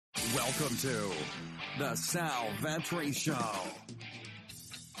Welcome to the Sal Vetri Show.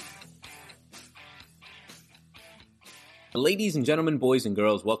 Ladies and gentlemen, boys and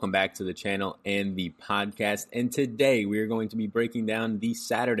girls, welcome back to the channel and the podcast. And today we are going to be breaking down the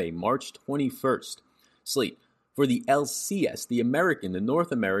Saturday, March 21st slate for the LCS, the American, the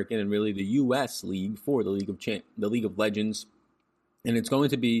North American, and really the U.S. league for the League of Legends. And it's going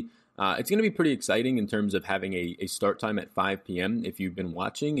to be pretty exciting in terms of having a start time at 5 p.m. If you've been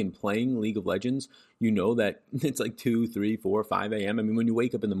watching and playing League of Legends, you know that it's like 2, 3, 4, 5 a.m. I mean, when you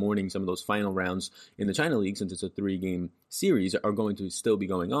wake up in the morning, some of those final rounds in the China League, since it's a 3-game series, are going to still be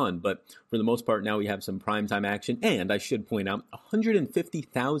going on. But for the most part, now we have some primetime action. And I should point out,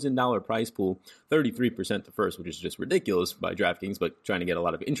 $150,000 prize pool, 33% to first, which is just ridiculous by DraftKings, but trying to get a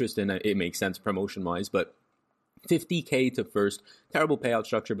lot of interest in it. It makes sense promotion-wise, but $50K to first, terrible payout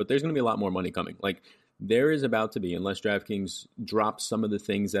structure, but there's going to be a lot more money coming. Like, there is about to be, unless DraftKings drops some of the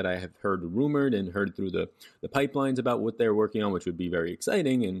things that I have heard rumored and heard through the pipelines about what they're working on, which would be very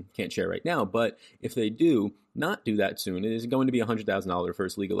exciting and can't share right now. But if they do not do that soon, it is going to be $100,000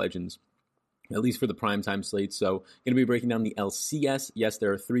 first League of Legends, at least for the primetime slate. So going to be breaking down the LCS. Yes,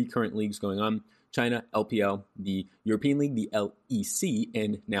 there are 3 current leagues going on. China, LPL, the European League, the LEC,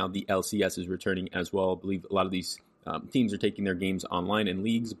 and now the LCS is returning as well. I believe a lot of these teams are taking their games online in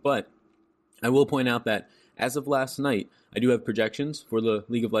leagues, but I will point out that as of last night, I do have projections for the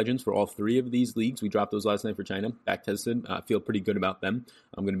League of Legends for all 3 of these leagues. We dropped those last night for China, back-tested. I feel pretty good about them.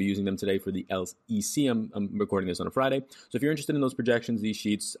 I'm going to be using them today for the LEC. I'm recording this on a Friday. So if you're interested in those projections, these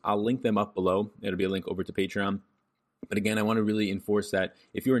sheets, I'll link them up below. It'll be a link over to Patreon. But again, I want to really enforce that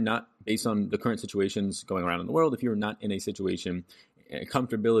if you're not, based on the current situations going around in the world, if you're not in a situation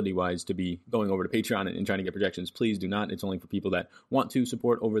comfortability-wise to be going over to Patreon and trying to get projections, please do not. It's only for people that want to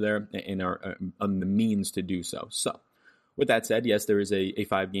support over there and are on the means to do so. So, with that said, yes, there is a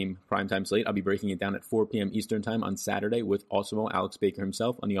 5-game primetime slate. I'll be breaking it down at 4 p.m. Eastern Time on Saturday with Awesemo, Alex Baker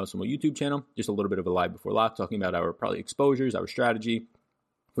himself on the Awesemo YouTube channel. Just a little bit of a live before lock, talking about our probably exposures, our strategy,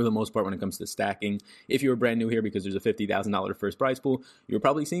 for the most part, when it comes to stacking. If you're brand new here because there's a $50,000 first prize pool, you're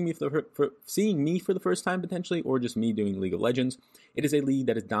probably seeing me for the first time potentially, or just me doing League of Legends. It is a league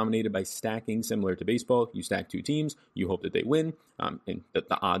that is dominated by stacking, similar to baseball. You stack 2 teams, you hope that they win, and the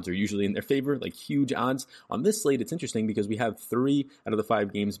odds are usually in their favor, like huge odds. On this slate, it's interesting because we have 3 out of the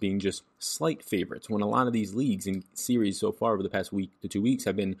 5 games being just slight favorites, when a lot of these leagues and series so far over the past week to 2 weeks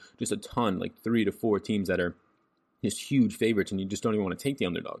have been just a ton, like 3 to 4 teams that are just huge favorites, and you just don't even want to take the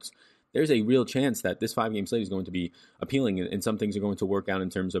underdogs. There's a real chance that this 5-game slate is going to be appealing, and some things are going to work out in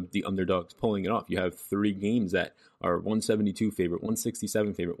terms of the underdogs pulling it off. You have 3 games that are 172 favorite,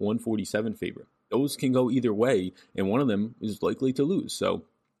 167 favorite, 147 favorite. Those can go either way, and one of them is likely to lose. So,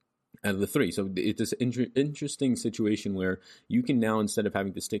 out of the 3. So it's this interesting situation where you can now, instead of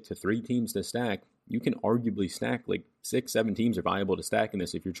having to stick to 3 teams to stack, you can arguably stack like 6, 7 teams are viable to stack in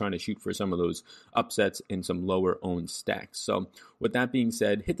this if you're trying to shoot for some of those upsets in some lower owned stacks. So with that being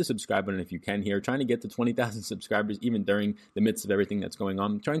said, hit the subscribe button if you can here. Trying to get to 20,000 subscribers even during the midst of everything that's going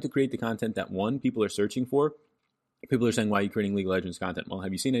on. Trying to create the content that, 1, people are searching for. People are saying, why are you creating League of Legends content? Well,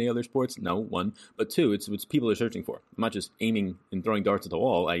 have you seen any other sports? No, 1. But 2, it's what people are searching for. I'm not just aiming and throwing darts at the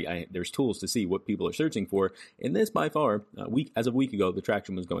wall. There's tools to see what people are searching for. And this, by far, as of a week ago, the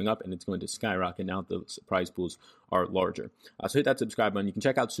traction was going up, and it's going to skyrocket now. The prize pools are larger. So hit that subscribe button. You can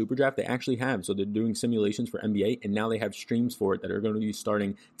check out Super Draft. They actually have. So they're doing simulations for NBA, and now they have streams for it that are going to be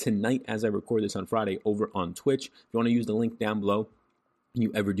starting tonight as I record this on Friday over on Twitch. If you want to use the link down below, you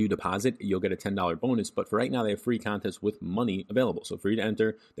ever do deposit, you'll get a $10 bonus. But for right now, they have free contests with money available. So free to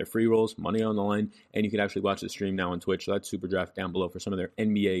enter, they're free rolls, money on the line, and you can actually watch the stream now on Twitch. So that's Super Draft down below for some of their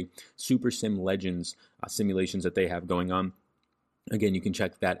NBA Super Sim Legends simulations that they have going on. Again, you can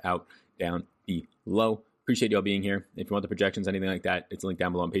check that out down below. Appreciate y'all being here. If you want the projections, anything like that, it's linked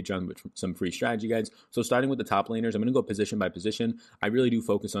down below on Patreon with some free strategy guides. So starting with the top laners, I'm going to go position by position. I really do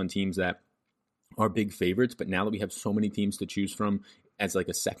focus on teams that are big favorites, but now that we have so many teams to choose from as like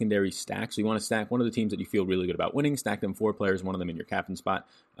a secondary stack, so you want to stack one of the teams that you feel really good about winning, stack them 4 players, one of them in your captain spot.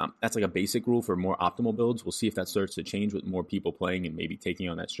 That's like a basic rule for more optimal builds. We'll see if that starts to change with more people playing and maybe taking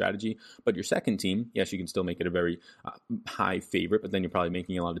on that strategy. But your second team, yes, you can still make it a very high favorite, but then you're probably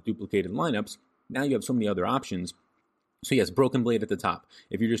making a lot of duplicated lineups. Now you have so many other options. So yes, Broken Blade at the top.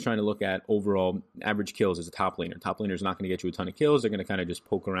 If you're just trying to look at overall average kills as a top laner is not going to get you a ton of kills. They're going to kind of just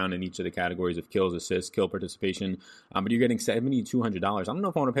poke around in each of the categories of kills, assists, kill participation. But you're getting $7,200. I don't know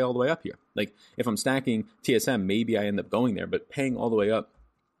if I want to pay all the way up here. Like if I'm stacking TSM, maybe I end up going there, but paying all the way up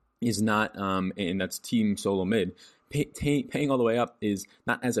is not, and that's team solo mid. Paying all the way up is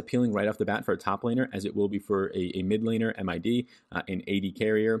not as appealing right off the bat for a top laner as it will be for a mid laner, MID, an AD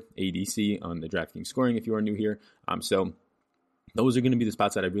carrier, ADC on the DraftKings scoring if you are new here. So those are going to be the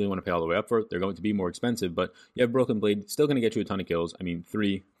spots that I really want to pay all the way up for. They're going to be more expensive, but you have Broken Blade, still going to get you a ton of kills. I mean,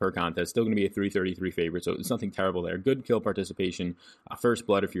 3 per contest, still going to be a 333 favorite, so it's nothing terrible there. Good kill participation. First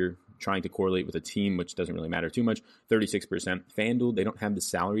Blood, if you're trying to correlate with a team, which doesn't really matter too much, 36%. FanDuel, they don't have the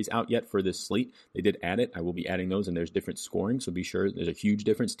salaries out yet for this slate. They did add it. I will be adding those, and there's different scoring, so be sure there's a huge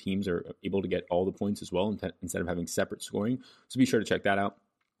difference. Teams are able to get all the points as well instead of having separate scoring, so be sure to check that out.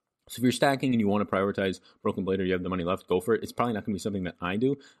 So if you're stacking and you want to prioritize Broken Blade or you have the money left, go for it. It's probably not going to be something that I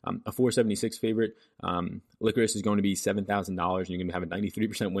do. A 476 favorite, Licorice is going to be $7,000 and you're going to have a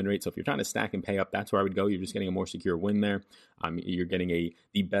 93% win rate. So if you're trying to stack and pay up, that's where I would go. You're just getting a more secure win there. You're getting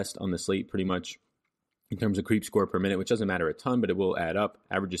the best on the slate pretty much in terms of creep score per minute, which doesn't matter a ton, but it will add up.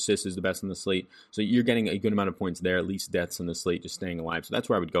 Average assist is the best on the slate. So you're getting a good amount of points there, at least deaths on the slate, just staying alive. So that's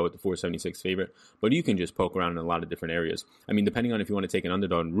where I would go with the 476 favorite. But you can just poke around in a lot of different areas. I mean, depending on if you want to take an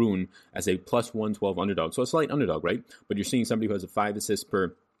underdog, Rune as a plus 112 underdog. So a slight underdog, right? But you're seeing somebody who has a 5 assists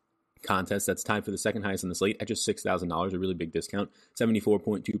per contest that's tied for the second highest on the slate at just $6,000, a really big discount,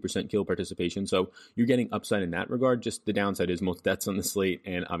 74.2% kill participation. So you're getting upside in that regard. Just the downside is most deaths on the slate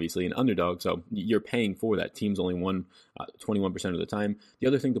and obviously an underdog. So you're paying for that. Teams only won 21% of the time. The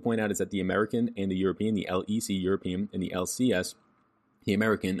other thing to point out is that the American and the European, the LEC European and the LCS, the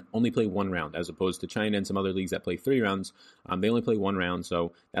American only play 1 round as opposed to China and some other leagues that play 3 rounds. They only play 1 round,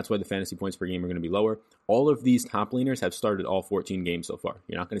 so that's why the fantasy points per game are going to be lower. All of these top laners have started all 14 games so far.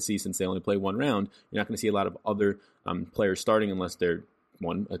 You're not going to see, since they only play 1 round, you're not going to see a lot of other players starting unless they're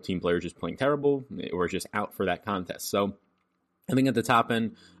a team player just playing terrible or just out for that contest. So I think at the top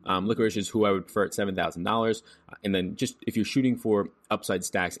end, Licorice is who I would prefer at $7,000. And then just if you're shooting for upside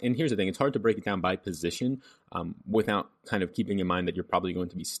stacks, and here's the thing, it's hard to break it down by position without kind of keeping in mind that you're probably going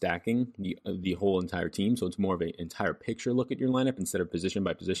to be stacking the whole entire team. So it's more of an entire picture look at your lineup instead of position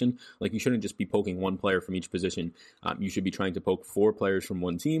by position. Like you shouldn't just be poking 1 player from each position. You should be trying to poke 4 players from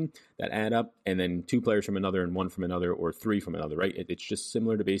one team that add up, and then 2 players from another and 1 from another, or 3 from another, right? It's just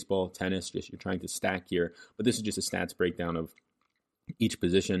similar to baseball, tennis, just you're trying to stack here. But this is just a stats breakdown of each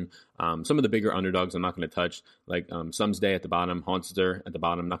position. Some of the bigger underdogs I'm not going to touch, like Sumsday at the bottom, Haunster at the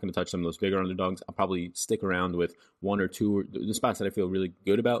bottom. I'm not going to touch some of those bigger underdogs. I'll probably stick around with 1 or 2 the spots that I feel really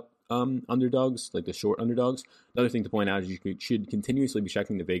good about underdogs, like the short underdogs. The other thing to point out is you should continuously be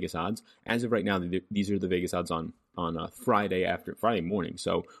checking the Vegas odds. As of right now, these are the Vegas odds on Friday morning.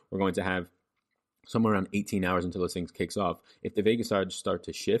 So we're going to have somewhere around 18 hours until this thing kicks off. If the Vegas odds start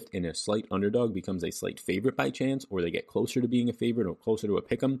to shift and a slight underdog becomes a slight favorite by chance, or they get closer to being a favorite or closer to a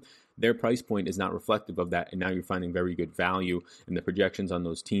pick'em, their price point is not reflective of that, and now you're finding very good value, and the projections on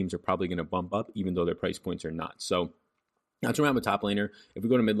those teams are probably going to bump up even though their price points are not. So that's around with top laner. If we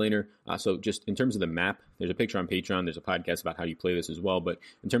go to mid laner, so just in terms of the map, there's a picture on Patreon. There's a podcast about how you play this as well. But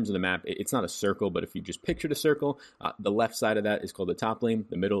in terms of the map, it's not a circle, but if you just pictured a circle, the left side of that is called the top lane.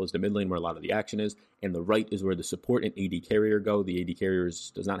 The middle is the mid lane where a lot of the action is. And the right is where the support and AD carrier go. The AD carrier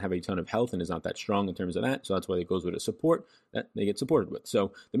does not have a ton of health and is not that strong in terms of that. So that's why it goes with a support that they get supported with.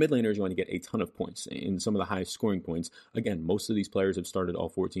 So the mid laners, you want to get a ton of points in some of the highest scoring points. Again, most of these players have started all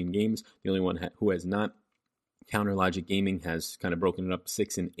 14 games. The only one who has not, Counter Logic Gaming, has kind of broken it up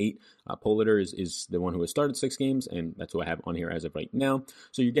 6 and 8. Politer is the one who has started 6 games, and that's who I have on here as of right now.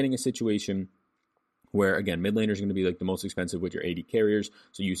 So you're getting a situation where, again, mid laners are going to be like the most expensive with your AD carriers.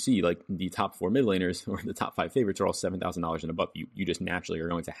 So you see like the top 4 mid laners, or the top 5 favorites, are all $7,000 and above. You just naturally are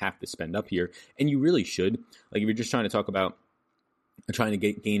going to have to spend up here, and you really should. Like if you're just trying to talk about trying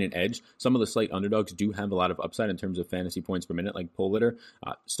to gain an edge, some of the slight underdogs do have a lot of upside in terms of fantasy points per minute. Like Politer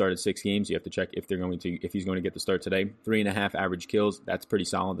started 6 games. You have to check if he's going to get the start today. 3.5 average kills. That's pretty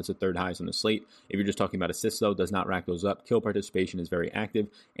solid. That's the 3rd highest on the slate. If you're just talking about assists, though, does not rack those up. Kill participation is very active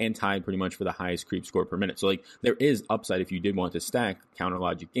and tied pretty much for the highest creep score per minute. So like there is upside if you did want to stack Counter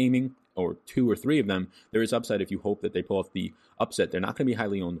Logic Gaming, or 2 or 3 of them. There is upside if you hope that they pull off the upset. They're not going to be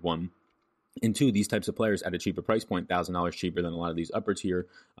highly owned, 1. And 2, these types of players at a cheaper price point, $1,000 cheaper than a lot of these upper tier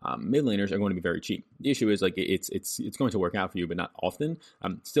mid laners, are going to be very cheap. The issue is like it's going to work out for you, but not often.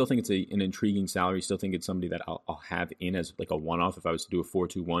 Still think it's an intriguing salary. Still think it's somebody that I'll have in as like a one-off if I was to do a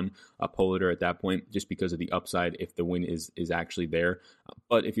 4-2-1 Politer at that point, just because of the upside if the win is actually there.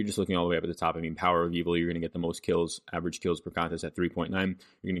 But if you're just looking all the way up at the top, I mean, Power of Evil, you're going to get the most kills, average kills per contest at 3.9. You're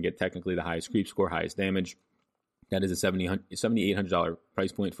going to get technically the highest creep score, highest damage. That is a $7,800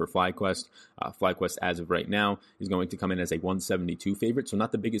 price point for FlyQuest. FlyQuest, as of right now, is going to come in as a 172 favorite, so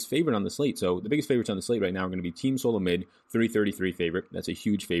not the biggest favorite on the slate. So the biggest favorites on the slate right now are going to be Team Solo Mid, 333 favorite. That's a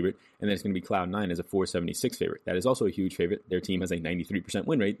huge favorite. And then it's going to be Cloud9 as a 476 favorite. That is also a huge favorite. Their team has a 93%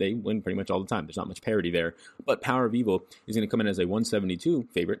 win rate. They win pretty much all the time. There's not much parity there. But Power of Evil is going to come in as a 172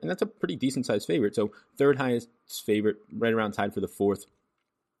 favorite, and that's a pretty decent-sized favorite. So third highest favorite, right around tied for the fourth.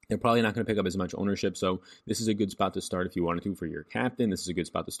 They're probably not going to pick up as much ownership, so this is a good spot to start if you wanted to for your captain. This is a good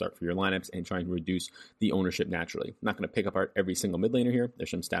spot to start for your lineups and trying to reduce the ownership naturally. I'm not going to pick apart every single mid laner here.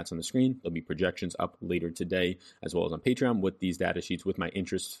 There's some stats on the screen. There'll be projections up later today as well as on Patreon with these data sheets with my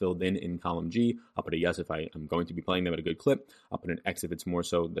interests filled in column G. I'll put a yes if I am going to be playing them at a good clip. I'll put an X if it's more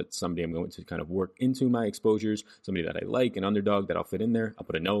so that somebody I'm going to kind of work into my exposures, somebody that I like, an underdog that I'll fit in there. I'll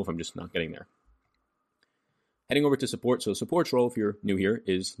put a no if I'm just not getting there. Heading over to support. So support's role, if you're new here,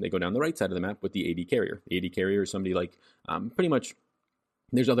 is they go down the right side of the map with the AD carrier. The AD carrier is somebody like pretty much,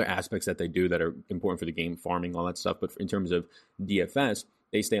 there's other aspects that they do that are important for the game, farming, all that stuff. But in terms of DFS,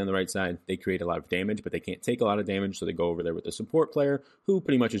 they stay on the right side. They create a lot of damage, but they can't take a lot of damage. So they go over there with the support player who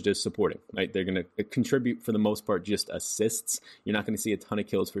pretty much is just supporting, right? They're going to contribute for the most part, just assists. You're not going to see a ton of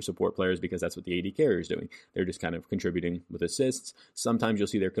kills for support players because that's what the AD carrier is doing. They're just kind of contributing with assists. Sometimes you'll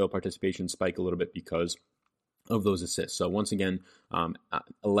see their kill participation spike a little bit because of those assists. So once again,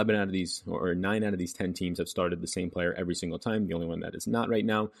 11 out of these, or 9 out of these 10 teams have started the same player every single time. The only one that is not right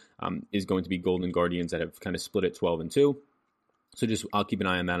now is going to be Golden Guardians that have kind of split it 12-2. So I'll keep an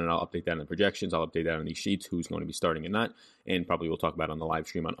eye on that, and I'll update that in the projections. I'll update that on these sheets, who's going to be starting and not, and probably we'll talk about it on the live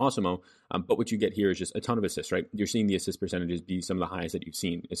stream on Awesemo. But what you get here is just a ton of assists, right? You're seeing the assist percentages be some of the highest that you've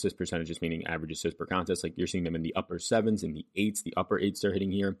seen. Assist percentages meaning average assists per contest. Like you're seeing them in the upper 7s, in the 8s, the upper 8s they're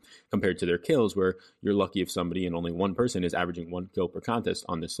hitting here, compared to their kills, where you're lucky if somebody and only one person is averaging 1 kill per contest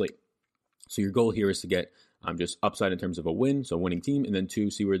on this slate. So your goal here is to get just upside in terms of a win, so winning team, and then 2,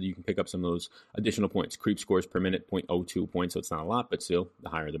 see where you can pick up some of those additional points. Creep scores per minute, 0.02 points, so it's not a lot, but still, the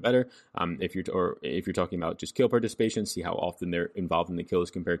higher the better. If you're talking about just kill participation, see how often they're involved in the kills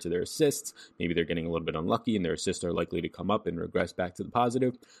compared to their assists. Maybe they're getting a little bit unlucky, and their assists are likely to come up and regress back to the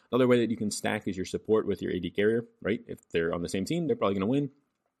positive. Another way that you can stack is your support with your AD carrier, right? If they're on the same team, they're probably going to win.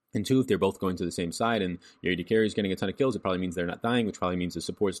 And 2, if they're both going to the same side and your AD carrier is getting a ton of kills, it probably means they're not dying, which probably means the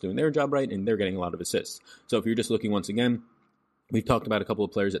support's doing their job right and they're getting a lot of assists. So if you're just looking once again, we've talked about a couple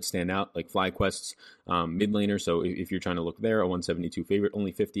of players that stand out, like FlyQuest's mid laner. So if you're trying to look there, a 172 favorite,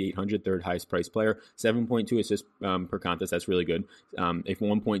 only 5,800, third highest price player, 7.2 assists per contest. That's really good. If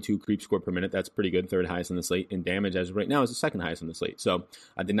 1.2 creep score per minute, that's pretty good. Third highest on the slate. And damage as of right now is the second highest on the slate. So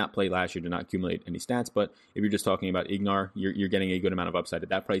I did not play last year, did not accumulate any stats. But if you're just talking about Ignar, you're getting a good amount of upside at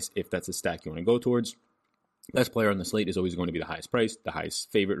that price if that's a stack you want to go towards. Best player on the slate is always going to be the highest price, the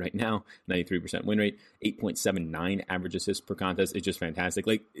highest favorite right now, 93% win rate, 8.79 average assists per contest. It's just fantastic.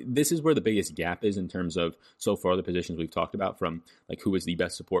 Like, this is where the biggest gap is in terms of, so far, the positions we've talked about, from like who is the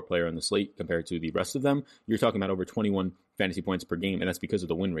best support player on the slate compared to the rest of them. You're talking about over 21 fantasy points per game, and that's because of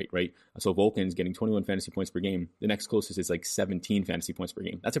the win rate, right? So Vulcan's getting 21 fantasy points per game. The next closest is like 17 fantasy points per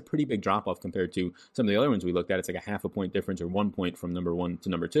game. That's a pretty big drop off compared to some of the other ones we looked at. It's like a half a point difference or 1 point from number 1 to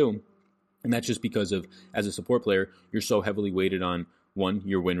number 2. And that's just because of, as a support player, you're so heavily weighted on, 1,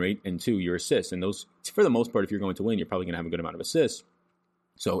 your win rate, and 2, your assists. And those, for the most part, if you're going to win, you're probably going to have a good amount of assists.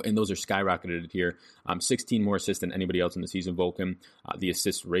 So, and those are skyrocketed here. 16 more assists than anybody else in the season, Vulcan. The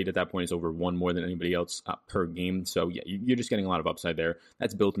assist rate at that point is over 1 more than anybody else per game. So, yeah, you're just getting a lot of upside there.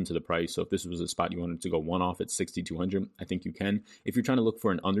 That's built into the price. So, if this was a spot you wanted to go one off at 6,200, I think you can. If you're trying to look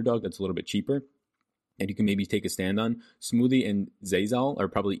for an underdog that's a little bit cheaper, and you can maybe take a stand on, Smoothie and Zazal are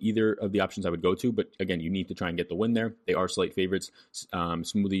probably either of the options I would go to, but again, you need to try and get the win there. They are slight favorites.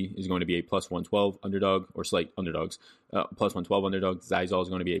 Smoothie is going to be a plus 112 underdog, or slight underdogs, plus 112 underdog. Zazal is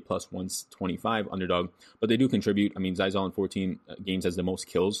going to be a plus 125 underdog, but they do contribute. I mean, Zazal in 14 games has the most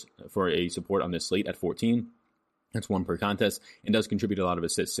kills for a support on this slate at 14. That's 1 per contest, and does contribute a lot of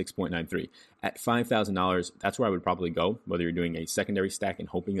assists, 6.93. At $5,000, that's where I would probably go, whether you're doing a secondary stack and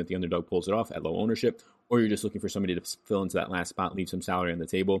hoping that the underdog pulls it off at low ownership, or you're just looking for somebody to fill into that last spot, leave some salary on the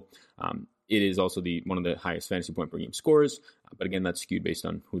table. It is also one of the highest fantasy point per game scorers, but again, that's skewed based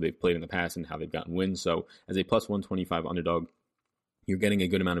on who they've played in the past and how they've gotten wins. So as a plus 125 underdog, you're getting a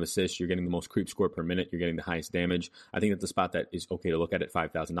good amount of assists. You're getting the most creep score per minute. You're getting the highest damage. I think that's a spot that is okay to look at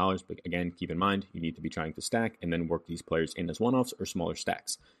 $5,000. But again, keep in mind, you need to be trying to stack and then work these players in as one-offs or smaller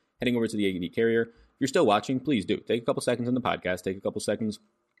stacks. Heading over to the AD carrier. If you're still watching, please do. Take a couple seconds on the podcast. Take a couple seconds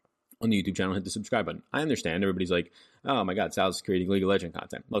on the YouTube channel. Hit the subscribe button. I understand. Everybody's like, oh my God, Sal's creating League of Legends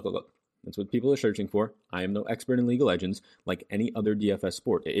content. Look. That's what people are searching for. I am no expert in League of Legends like any other DFS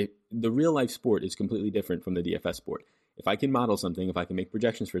sport. The real life sport is completely different from the DFS sport. If I can model something, if I can make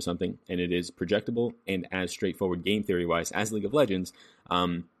projections for something, and it is projectable and as straightforward game theory-wise as League of Legends,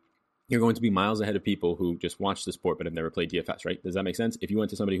 you're going to be miles ahead of people who just watch the sport but have never played DFS, right? Does that make sense? If you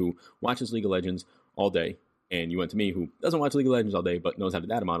went to somebody who watches League of Legends all day, and you went to me who doesn't watch League of Legends all day but knows how to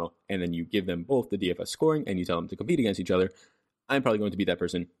data model, and then you give them both the DFS scoring and you tell them to compete against each other, I'm probably going to beat that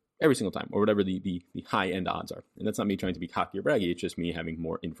person every single time, or whatever the high-end odds are. And that's not me trying to be cocky or braggy. It's just me having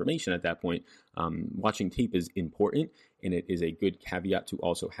more information at that point. Watching tape is important, and it is a good caveat to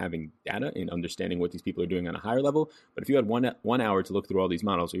also having data and understanding what these people are doing on a higher level. But if you had one hour to look through all these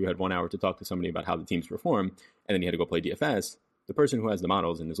models, or you had 1 hour to talk to somebody about how the teams perform, and then you had to go play DFS, the person who has the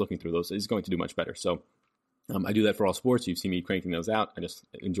models and is looking through those is going to do much better. So I do that for all sports. You've seen me cranking those out. I just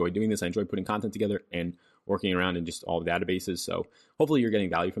enjoy doing this. I enjoy putting content together and working around in just all the databases. So hopefully you're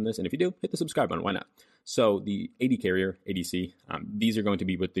getting value from this. And if you do, hit the subscribe button. Why not? So the AD carrier, ADC, these are going to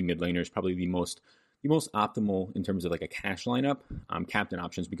be with the mid laners, probably the most optimal in terms of like a cash lineup, captain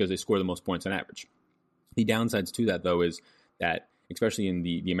options, because they score the most points on average. The downsides to that, though, is that especially in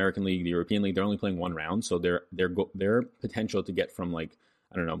the American League, the European League, they're only playing one round. So their potential to get from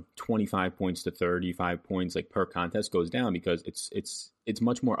 25 points to 35 points per contest goes down, because it's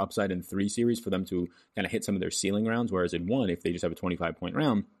much more upside in 3 series for them to kind of hit some of their ceiling rounds. Whereas in 1, if they just have a 25-point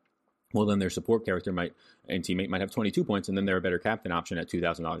round, well, then their support character and teammate might have 22 points, and then they're a better captain option at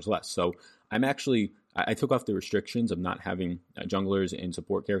 $2,000 less. So I took off the restrictions of not having junglers and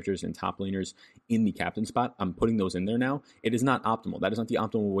support characters and top laners in the captain spot. I'm putting those in there now. It is not optimal. That is not the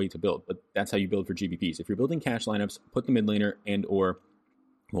optimal way to build, but that's how you build for GPPs. If you're building cash lineups, put the mid laner or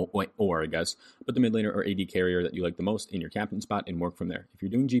I guess, put the mid laner or AD carrier that you like the most in your captain spot and work from there. If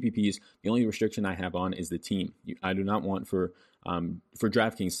you're doing GPPs, the only restriction I have on is the team. I do not want for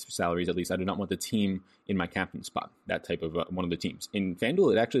DraftKings salaries, at least, I do not want the team in my captain spot, that type of one of the teams. In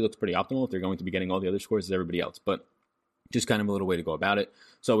FanDuel, it actually looks pretty optimal if they're going to be getting all the other scores as everybody else, but just kind of a little way to go about it.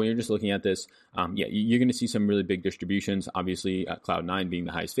 So when you're just looking at this, you're going to see some really big distributions. Obviously, Cloud9 being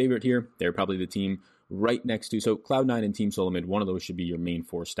the highest favorite here. They're probably the team right next to. So Cloud9 and Team Solo Mid, one of those should be your main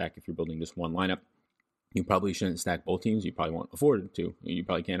 4 stack if you're building just one lineup. You probably shouldn't stack both teams. You probably won't afford to. You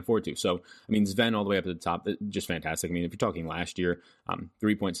probably can't afford to. So, Sven all the way up to the top, just fantastic. If you're talking last year,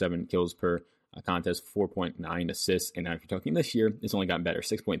 3.7 kills per contest, 4.9 assists. And now if you're talking this year, it's only gotten better.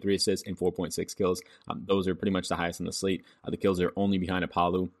 6.3 assists and 4.6 kills. Those are pretty much the highest on the slate. The kills are only behind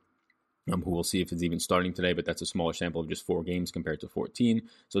Apollo, who we'll see if it's even starting today, but that's a smaller sample of just 4 games compared to 14.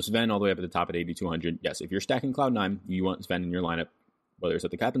 So Sven all the way up at the top at 8,200. Yes, if you're stacking Cloud9, you want Sven in your lineup, whether it's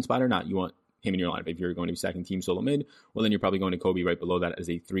at the captain spot or not, you want him in your lineup. If you're going to be stacking Team Solo Mid, well, then you're probably going to Kobe right below that as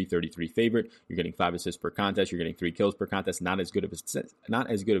a 333 favorite. You're getting 5 assists per contest. You're getting 3 kills per contest. Not as good of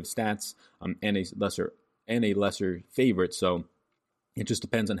stats, and a lesser favorite. So it just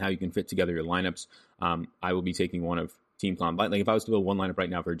depends on how you can fit together your lineups. I will be taking one of Team Cloud. Like if I was to build one lineup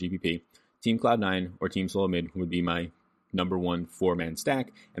right now for a GPP, Team Cloud9 or Team Solo Mid would be my number 1 4-man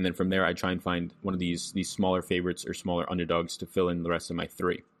stack, and then from there I try and find one of these smaller favorites or smaller underdogs to fill in the rest of my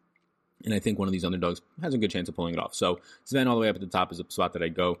 3. And I think one of these underdogs has a good chance of pulling it off. So Sven all the way up at the top is a spot that I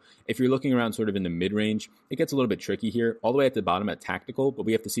go. If you're looking around sort of in the mid-range, it gets a little bit tricky here. All the way at the bottom at Tactical, but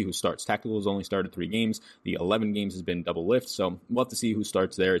we have to see who starts. Tactical has only started 3 games. The 11 games has been double lift, so we'll have to see who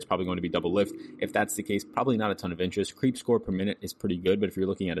starts there. It's probably going to be double lift. If that's the case, probably not a ton of interest. Creep score per minute is pretty good, but if you're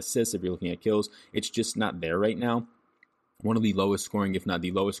looking at assists, if you're looking at kills, it's just not there right now. One of the lowest scoring, if not the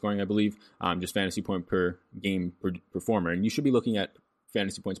lowest scoring, I believe, just fantasy point per game per performer. And you should be looking at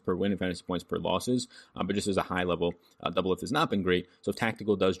fantasy points per win and fantasy points per losses, but just as a high level, double lift has not been great. So if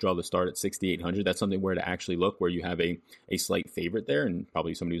Tactical does draw the start at 6,800, that's something where to actually look, where you have a slight favorite there, and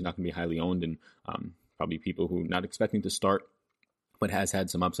probably somebody who's not going to be highly owned, and probably people who are not expecting to start, but has had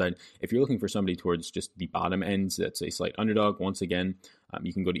some upside. If you're looking for somebody towards just the bottom ends, that's a slight underdog. Once again,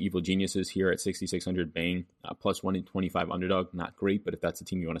 you can go to Evil Geniuses here at 6,600 bang, plus 125 underdog. Not great, but if that's the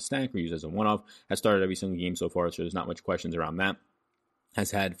team you want to stack or use as a one-off, has started every single game so far, so there's not much questions around that. Has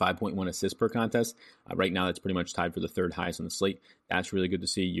had 5.1 assists per contest. Right now, that's pretty much tied for the 3rd highest on the slate. That's really good to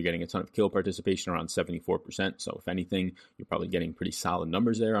see. You're getting a ton of kill participation, around 74%. So if anything, you're probably getting pretty solid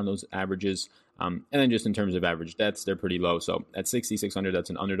numbers there on those averages. And then just in terms of average deaths, they're pretty low. So at 6,600, that's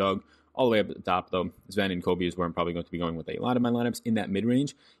an underdog. All the way up at the top, though, Sven and Kobe is where I'm probably going to be going with a lot of my lineups in that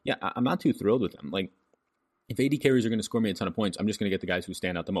mid-range. Yeah, I'm not too thrilled with them. Like, if AD carries are going to score me a ton of points, I'm just going to get the guys who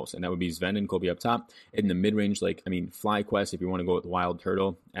stand out the most, and that would be Sven and Kobe up top. In the mid-range, FlyQuest, if you want to go with Wild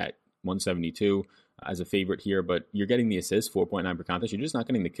Turtle at 172 as a favorite here, but you're getting the assists, 4.9 per contest. You're just not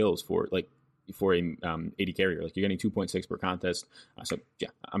getting the kills for, for a 80 carrier. Like, you're getting 2.6 per contest. So yeah,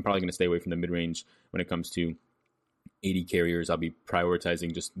 I'm probably going to stay away from the mid-range when it comes to 80 carriers. I'll be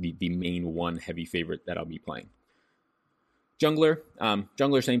prioritizing just the main one heavy favorite that I'll be playing. Jungler,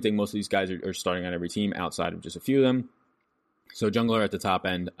 same thing. Most of these guys are starting on every team outside of just a few of them. So jungler at the top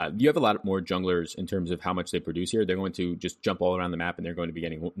end, you have a lot more junglers in terms of how much they produce here. They're going to just jump all around the map, and they're going to be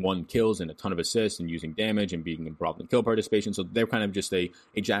getting 1 kills and a ton of assists and using damage and being involved in kill participation. So they're kind of just a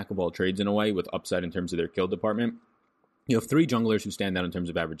jack of all trades in a way, with upside in terms of their kill department. You have 3 junglers who stand out in terms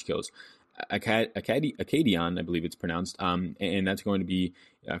of average kills. Acadion, I believe it's pronounced, and that's going to be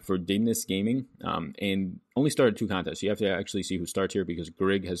for Dignus Gaming, and only started 2 contests. So you have to actually see who starts here, because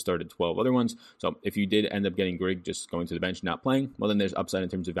Grig has started 12 other ones. So if you did end up getting Grig just going to the bench, not playing, well, then there's upside in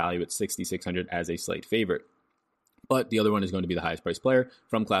terms of value at 6,600 as a slight favorite. But the other one is going to be the highest priced player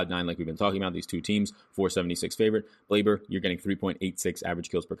from Cloud9, like we've been talking about, these 2 teams, 476 favorite. Blaber, you're getting 3.86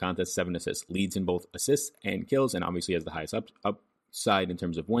 average kills per contest, 7 assists, leads in both assists and kills, and obviously has the highest upside in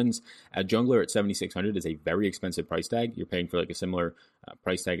terms of wins. At jungler at 7,600 is a very expensive price tag. You're paying for like a similar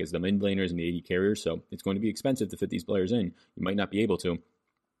price tag as the mid laners and the 80 carriers, so it's going to be expensive to fit these players in. You might not be able to,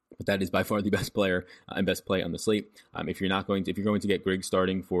 but that is by far the best player and best play on the slate. If you're going to get Grig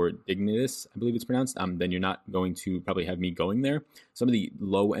starting for Dignitas, I believe it's pronounced, then you're not going to probably have me going there. Some of the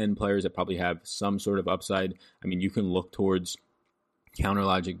low end players that probably have some sort of upside, I mean, you can look towards Counter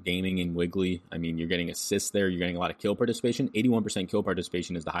Logic Gaming and Wiggly. I mean, you're getting assists there. You're getting a lot of kill participation. 81% kill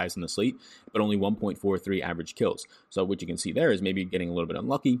participation is the highest in the slate, but only 1.43 average kills. So what you can see there is maybe getting a little bit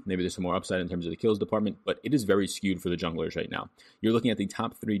unlucky. Maybe there's some more upside in terms of the kills department, but it is very skewed for the junglers right now. You're looking at the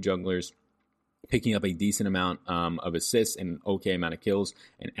top 3 junglers picking up a decent amount of assists and an okay amount of kills.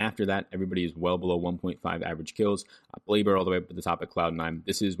 And after that, everybody is well below 1.5 average kills. Blaber all the way up at the top at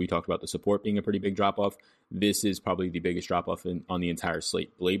Cloud9. We talked about the support being a pretty big drop-off. This is probably the biggest drop-off on the entire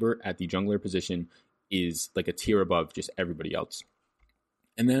slate. Blaber at the jungler position is like a tier above just everybody else.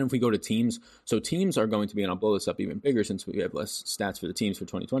 And then if we go to teams, so teams are going to be, and I'll blow this up even bigger since we have less stats for the teams for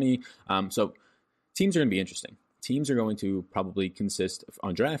 2020. So teams are going to be interesting. Teams are going to probably consist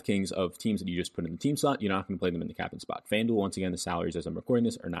on DraftKings of teams that you just put in the team slot. You're not going to play them in the captain spot. FanDuel, once again, the salaries as I'm recording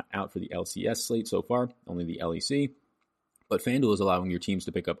this are not out for the LCS slate so far, only the LEC. But FanDuel is allowing your teams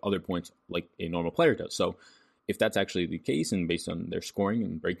to pick up other points like a normal player does. So if that's actually the case, and based on their scoring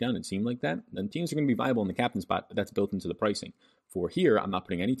and breakdown, it seemed like that, then teams are going to be viable in the captain spot, but that's built into the pricing. For here, I'm not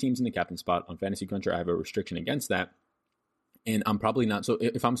putting any teams in the captain spot. On Fantasy Cruncher, I have a restriction against that. And I'm probably not, so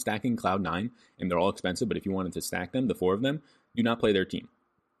if I'm stacking Cloud9, and they're all expensive, but if you wanted to stack them, the 4 of them, do not play their team.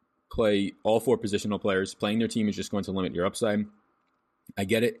 Play all 4 positional players. Playing their team is just going to limit your upside. I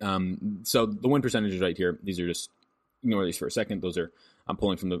get it. So the win percentages right here, these are just, ignore these for a second. Those are, I'm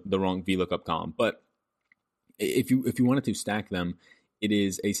pulling from the wrong VLOOKUP column. But if you wanted to stack them, it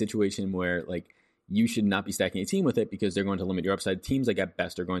is a situation where, like, you should not be stacking a team with it, because they're going to limit your upside. Teams like at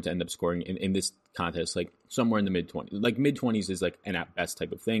best are going to end up scoring in this contest like somewhere in the mid-20s. Like mid-20s is like an at best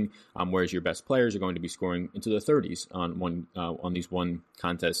type of thing, whereas your best players are going to be scoring into the 30s on these one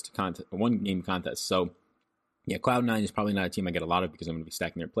game contests. So yeah, Cloud9 is probably not a team I get a lot of, because I'm going to be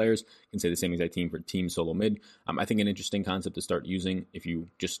stacking their players. I can say the same exact team for team solo mid. I think an interesting concept to start using, if you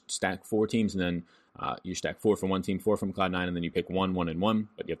just stack 4 teams and then you stack 4 from one team, 4 from Cloud9, and then you pick 1, 1, and 1,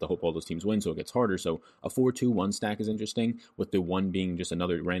 but you have to hope all those teams win, so it gets harder. So a 4-2-1 stack is interesting, with the 1 being just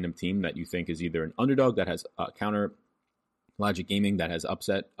another random team that you think is either an underdog that has Counter Logic Gaming that has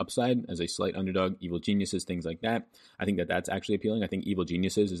upside as a slight underdog, Evil Geniuses, things like that. I think that's actually appealing. I think Evil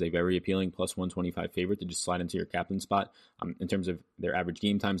Geniuses is a very appealing plus 125 favorite to just slide into your captain spot. In terms of their average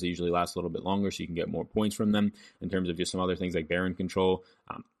game times, they usually last a little bit longer, so you can get more points from them. In terms of just some other things like Baron Control,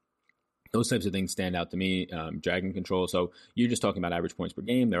 those types of things stand out to me. Dragon Control. So you're just talking about average points per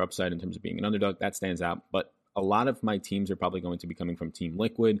game. Their upside in terms of being an underdog, that stands out. But a lot of my teams are probably going to be coming from Team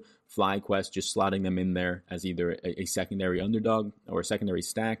Liquid, FlyQuest, just slotting them in there as either a secondary underdog or a secondary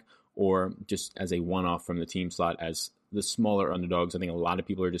stack, or just as a one-off from the team slot as the smaller underdogs. I think a lot of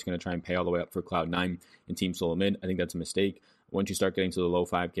people are just going to try and pay all the way up for Cloud9 and Team Solo Mid. I think that's a mistake. Once you start getting to the low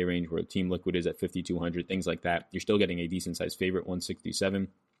 5K range where Team Liquid is at 5,200, things like that, you're still getting a decent-sized favorite, 167,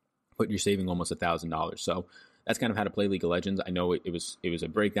 but you're saving almost $1,000. So that's kind of how to play League of Legends. I know it was a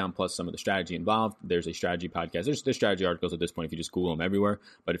breakdown plus some of the strategy involved. There's a strategy podcast. There's strategy articles at this point if you just Google them everywhere.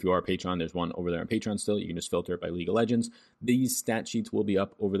 But if you are a Patreon, there's one over there on Patreon still. You can just filter it by League of Legends. These stat sheets will be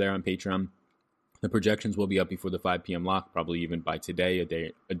up over there on Patreon. The projections will be up before the 5 p.m. lock, probably even by today,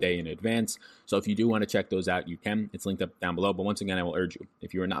 a day in advance. So if you do want to check those out, you can. It's linked up down below. But once again, I will urge you,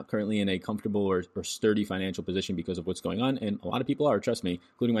 if you are not currently in a comfortable or sturdy financial position because of what's going on, and a lot of people are, trust me,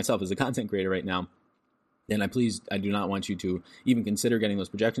 including myself as a content creator right now, And I do not want you to even consider getting those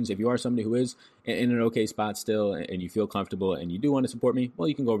projections. If you are somebody who is in an okay spot still and you feel comfortable and you do want to support me, well,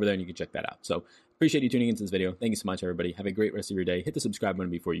 you can go over there and you can check that out. So appreciate you tuning into this video. Thank you so much, everybody. Have a great rest of your day. Hit the subscribe button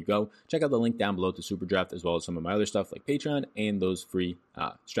before you go. Check out the link down below to Super Draft, as well as some of my other stuff like Patreon and those free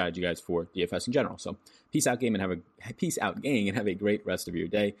strategy guides for DFS in general. So peace out, gang, and have a great rest of your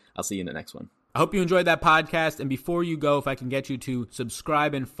day. I'll see you in the next one. I hope you enjoyed that podcast. And before you go, if I can get you to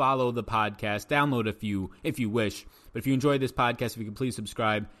subscribe and follow the podcast, download if you wish. But if you enjoyed this podcast, if you could please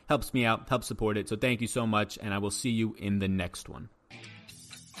subscribe, helps me out, helps support it. So thank you so much, and I will see you in the next one.